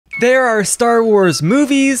There are Star Wars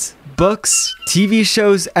movies, books, TV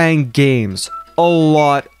shows, and games. A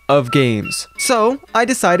lot of games. So I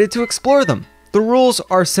decided to explore them. The rules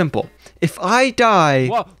are simple. If I die...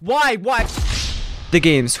 Why? The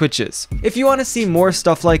game switches. If you want to see more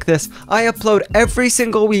stuff like this, I upload every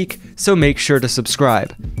single week, so make sure to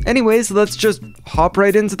subscribe. Anyways, let's just hop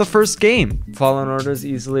right into the first game. Fallen Order is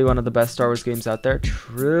easily one of the best Star Wars games out there.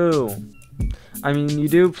 True. I mean, you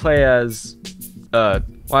do play as, well,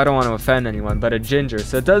 I don't want to offend anyone, but a ginger,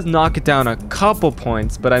 so it does knock it down a couple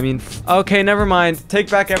points, but I mean, okay, never mind. Take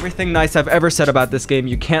back everything nice I've ever said about this game.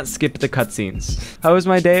 You can't skip the cutscenes. How was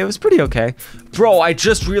my day? It was pretty okay. Bro, I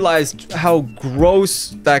just realized how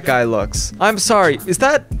gross that guy looks. I'm sorry. Is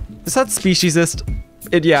that speciesist?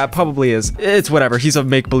 Yeah, it probably is. It's whatever. He's a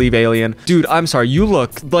make-believe alien. Dude, I'm sorry. You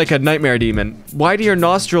look like a nightmare demon. Why do your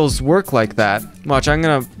nostrils work like that? Watch, I'm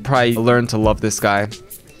gonna probably learn to love this guy.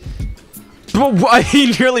 But why?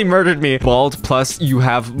 He nearly murdered me. Bald plus you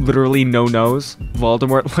have literally no nose.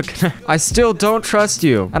 Voldemort, look at it. I still don't trust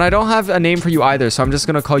you. And I don't have a name for you either, so I'm just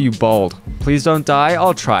gonna call you Bald. Please don't die.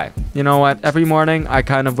 I'll try. You know what? Every morning, I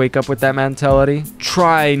kind of wake up with that mentality.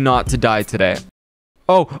 Try not to die today.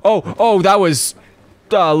 Oh, that was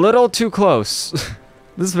a little too close.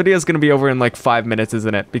 This video is gonna be over in like 5 minutes,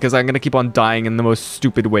 isn't it? Because I'm gonna keep on dying in the most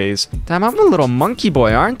stupid ways. Damn, I'm a little monkey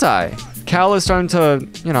boy, aren't I? Cal is starting to,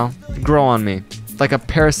 you know, grow on me. Like a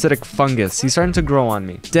parasitic fungus. He's starting to grow on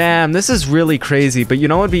me. Damn, this is really crazy. But you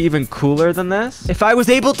know what would be even cooler than this? If I was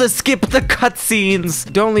able to skip the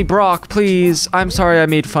cutscenes. Don'tly Brock, please. I'm sorry I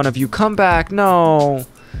made fun of you. Come back. No.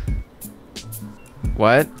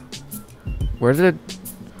 What? Where did it...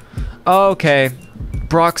 Oh, okay.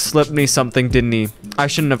 Brock slipped me something, didn't he? I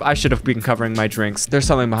should have been covering my drinks. There's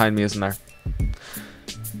something behind me, isn't there?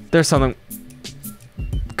 There's something...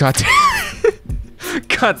 God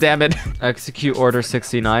damn it. Execute Order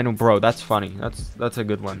 69. Bro, that's funny. That's a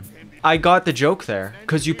good one. I got the joke there.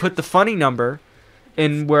 Because you put the funny number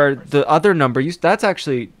in where the other number used. That's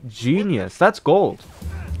actually genius. That's gold.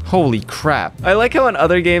 Holy crap. I like how in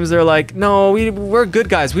other games they're like, no, we're good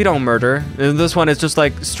guys. We don't murder. And this one is just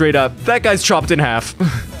like straight up, that guy's chopped in half.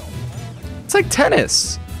 It's like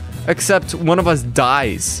tennis. Except one of us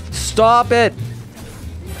dies. Stop it.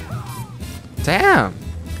 Damn.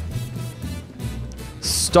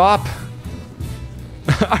 Stop.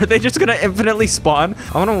 Are they just gonna infinitely spawn?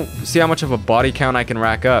 I want to see how much of a body count I can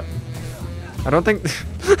rack up. I don't think...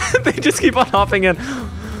 They just keep on hopping in.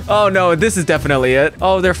 Oh no, this is definitely it.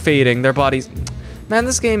 Oh, they're fading. Their bodies... Man,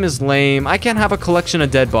 this game is lame. I can't have a collection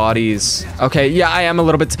of dead bodies. Okay, yeah, I am a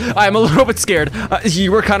little bit scared.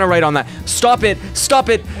 You were kind of right on that. Stop it. Stop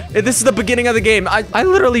it. This is the beginning of the game. I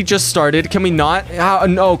literally just started. Can we not?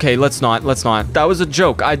 No, okay, let's not. That was a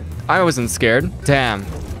joke. I wasn't scared. Damn.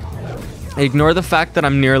 Ignore the fact that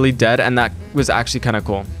I'm nearly dead, and that was actually kind of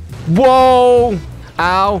cool. Whoa.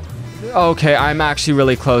 Ow. Okay, I'm actually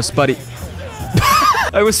really close, buddy.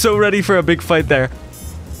 I was so ready for a big fight there.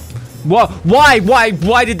 Whoa, why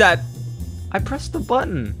did that? I pressed the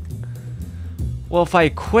button. Well, if I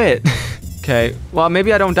quit. Okay, well,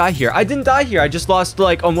 maybe I don't die here. I didn't die here. I just lost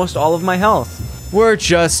like almost all of my health. We're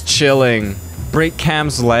just chilling. Break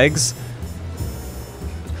Cam's legs.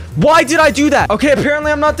 Why did I do that? Okay,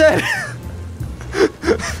 apparently I'm not dead.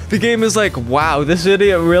 The game is like, wow, this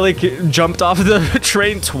idiot really jumped off the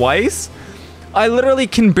train twice? I literally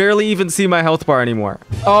can barely even see my health bar anymore.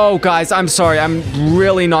 Oh, guys, I'm sorry. I'm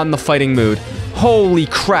really not in the fighting mood. Holy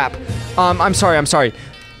crap. I'm sorry.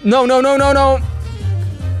 No.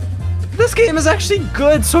 This game is actually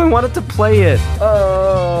good, so I wanted to play it.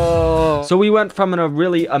 Oh. So we went from a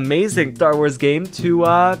really amazing Star Wars game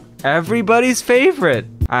to everybody's favorite.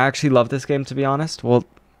 I actually love this game, to be honest. Well,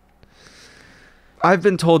 I've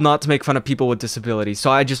been told not to make fun of people with disabilities, so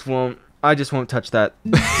I just won't touch that.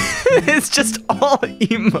 It's just all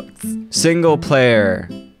emotes. Single player.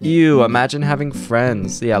 Ew, imagine having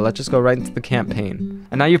friends. Yeah, let's just go right into the campaign.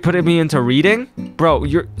 And now you're putting me into reading? Bro,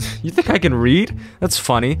 you think I can read? That's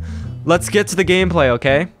funny. Let's get to the gameplay,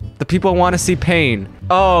 okay? The people want to see pain.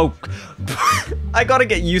 Oh, I gotta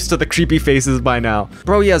get used to the creepy faces by now.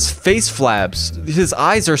 Bro, he has face flaps. His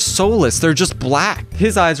eyes are soulless. They're just black.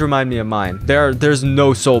 His eyes remind me of mine. There's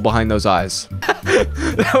no soul behind those eyes.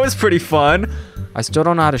 That was pretty fun. I still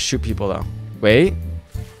don't know how to shoot people though. Wait.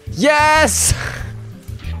 Yes!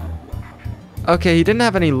 Okay, he didn't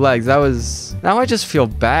have any legs. That was... Now I just feel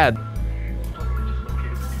bad.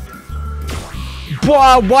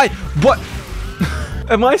 Why? What?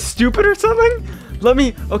 Am I stupid or something? Let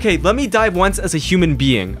me die once as a human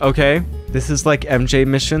being, okay? This is like MJ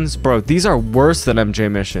missions. Bro, these are worse than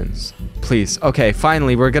MJ missions. Please. Okay,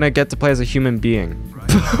 finally, we're gonna get to play as a human being.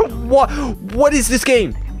 What is this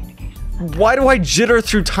game? Why do I jitter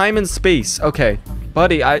through time and space? Okay,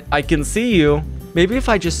 buddy, I can see you. Maybe if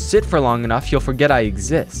I just sit for long enough, you'll forget I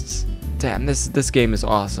exist. Damn, this game is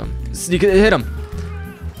awesome. You can hit him.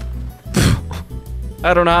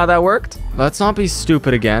 I don't know how that worked. Let's not be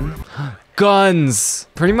stupid again. Guns.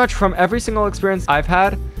 Pretty much from every single experience I've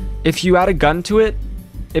had, if you add a gun to it,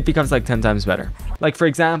 it becomes like 10 times better. Like, for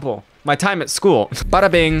example, my time at school. Bada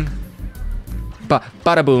bing.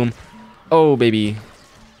 Bada boom. Oh, baby.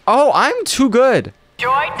 Oh, I'm too good.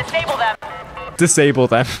 Droid, disable them. Disable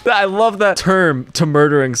them. I love that term to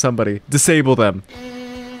murdering somebody. Disable them.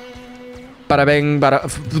 Bada bing,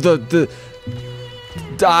 bada.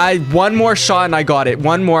 One more shot and I got it.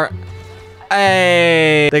 One more.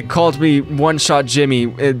 Hey. They called me one-shot Jimmy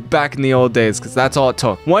back in the old days because that's all it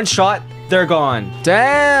took. One shot, they're gone.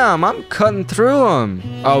 Damn, I'm cutting through them.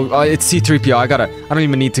 Oh, it's C-3PO. I don't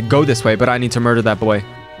even need to go this way, but I need to murder that boy.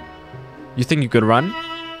 You think you could run?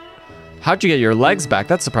 How'd you get your legs back?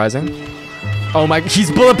 That's surprising. Oh my,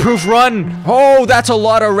 he's bulletproof, run! Oh, that's a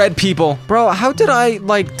lot of red people. Bro, how did I,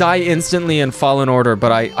 like, die instantly in Fallen Order,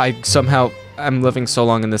 but I somehow am living so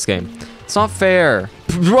long in this game? It's not fair.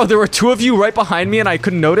 Bro, there were two of you right behind me and I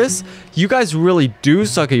couldn't notice? You guys really do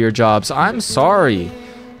suck at your jobs. I'm sorry.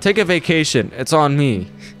 Take a vacation. It's on me.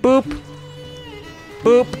 Boop.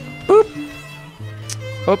 Boop. Boop.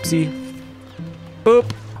 Oopsie. Boop.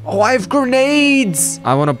 Oh, I have grenades!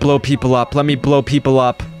 I want to blow people up. Let me blow people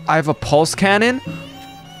up. I have a pulse cannon.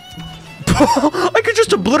 I could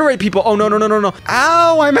just obliterate people. Oh, no, no, no, no, no.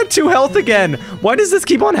 Ow, I'm at 2 health again. Why does this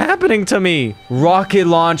keep on happening to me? Rocket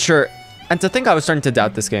launcher. And to think I was starting to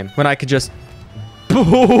doubt this game when I could just...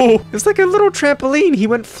 It's like a little trampoline. He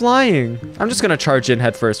went flying. I'm just going to charge in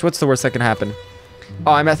head first. What's the worst that can happen?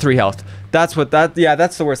 Oh, I'm at 3 health. That's what that... Yeah,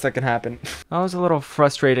 that's the worst that can happen. That was a little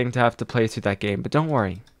frustrating to have to play through that game, but don't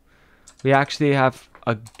worry. We actually have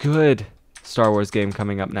a good Star Wars game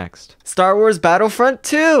coming up next. Star Wars Battlefront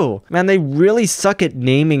 2! Man, they really suck at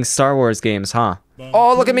naming Star Wars games, huh?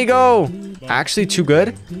 Oh, look at me go! Actually, too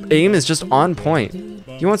good. Aim is just on point.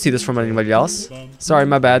 You won't see this from anybody else. Sorry,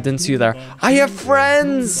 my bad. Didn't see you there. I have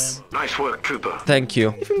friends! Nice work, Trooper. Thank you.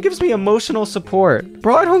 It even gives me emotional support.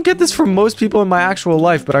 Bro, I don't get this from most people in my actual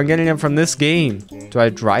life, but I'm getting it from this game. Do I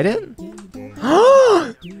ride it?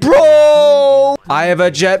 Bro! I have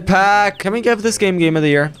a jetpack. Can we give this game of the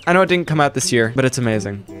year? I know it didn't come out this year, but it's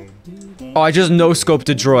amazing. Oh, I just no-scoped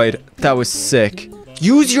a droid. That was sick.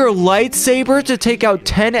 Use your lightsaber to take out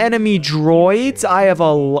 10 enemy droids? I have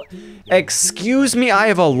a... Excuse me, I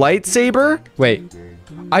have a lightsaber? Wait.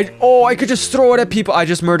 I could just throw it at people. I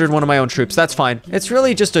just murdered one of my own troops. That's fine. It's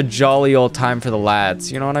really just a jolly old time for the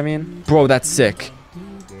lads. You know what I mean? Bro, that's sick.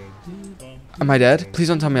 Am I dead? Please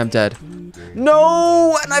don't tell me I'm dead.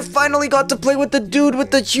 No! And I finally got to play with the dude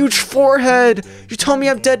with the huge forehead. You tell me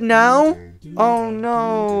I'm dead now? Oh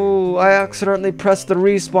no. I accidentally pressed the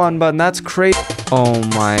respawn button. That's crazy. Oh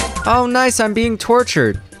my. Oh, nice. I'm being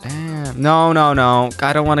tortured. Damn. No, no, no.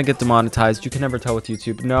 I don't want to get demonetized. You can never tell with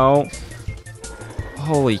YouTube. No.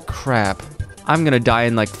 Holy crap. I'm gonna die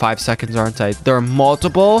in like 5 seconds, aren't I? There are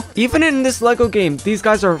multiple. Even in this Lego game, these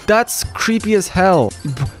guys are... That's creepy as hell.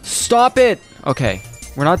 Stop it. Okay.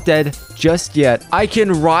 We're not dead just yet. I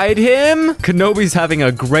can ride him. Kenobi's having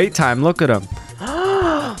a great time. Look at him.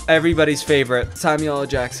 Everybody's favorite, Samuel L.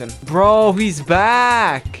 Jackson. Bro, he's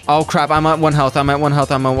back. Oh crap, I'm at 1 health. I'm at 1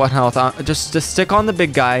 health. I'm at 1 health. Just stick on the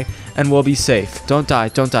big guy and we'll be safe. Don't die.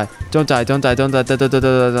 Don't die. Don't die. Don't die. Don't die.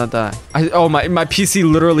 Don't die. Oh, my PC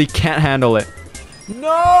literally can't handle it.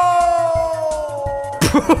 No!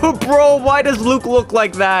 Bro, why does Luke look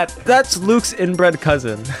like that? That's Luke's inbred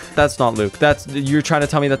cousin. That's not Luke. You're trying to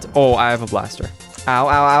tell me that's... Oh, I have a blaster. Ow, ow,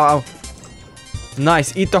 ow, ow.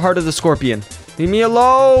 Nice. Eat the heart of the scorpion. Leave me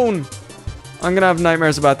alone. I'm gonna have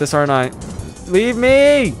nightmares about this, aren't I? Leave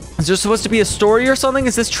me. Is there supposed to be a story or something?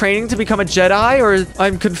 Is this training to become a Jedi? Or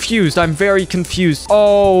I'm confused. I'm very confused.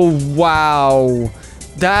 Oh, wow.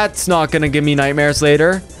 That's not gonna give me nightmares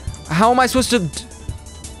later. How am I supposed to...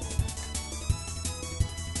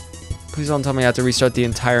 Please don't tell me I have to restart the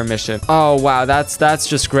entire mission. Oh, wow. That's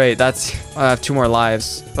just great. I have 2 more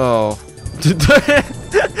lives. Oh.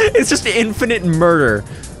 It's just infinite murder.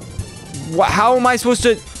 How am I supposed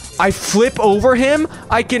to... I flip over him?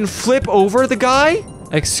 I can flip over the guy?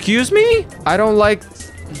 Excuse me? I don't like...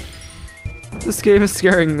 This game is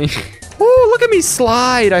scaring me. Oh, look at me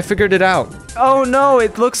slide. I figured it out. Oh no,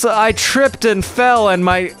 it looks like I tripped and fell and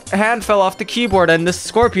my hand fell off the keyboard and this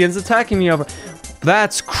scorpion's attacking me over...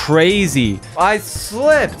 That's crazy. I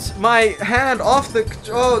slipped my hand off the...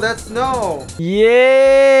 Oh, that's no.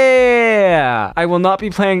 Yeah. I will not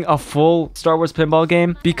be playing a full Star Wars pinball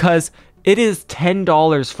game because it is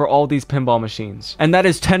 $10 for all these pinball machines. And that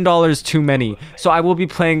is $10 too many. So I will be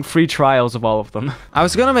playing free trials of all of them. I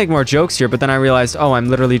was gonna make more jokes here, but then I realized, oh, I'm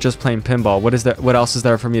literally just playing pinball. What else is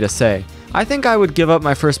there for me to say? I think I would give up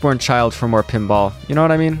my firstborn child for more pinball. You know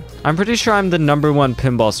what I mean? I'm pretty sure I'm the #1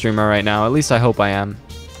 pinball streamer right now. At least I hope I am.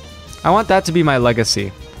 I want that to be my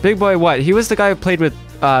legacy. Big Boy what? He was the guy who played with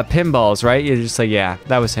pinballs, right? You're just like, yeah,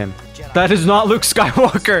 that was him. That is not Luke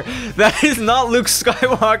Skywalker. That is not Luke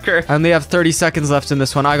Skywalker. I only have 30 seconds left in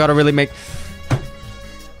this one. I gotta really make...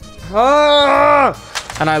 Ah!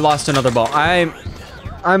 And I lost another ball.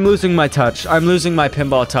 I'm losing my touch. I'm losing my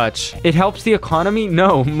pinball touch. It helps the economy?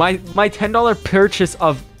 No, my $10 purchase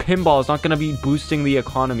of pinball is not gonna be boosting the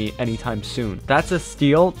economy anytime soon. That's a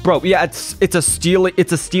steal? Bro, yeah, it's a steal.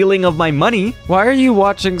 It's a stealing of my money. Why are you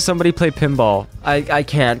watching somebody play pinball? I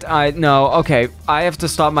can't. No, okay. I have to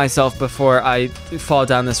stop myself before I fall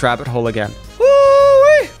down this rabbit hole again.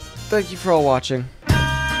 Woo-wee! Thank you for all watching.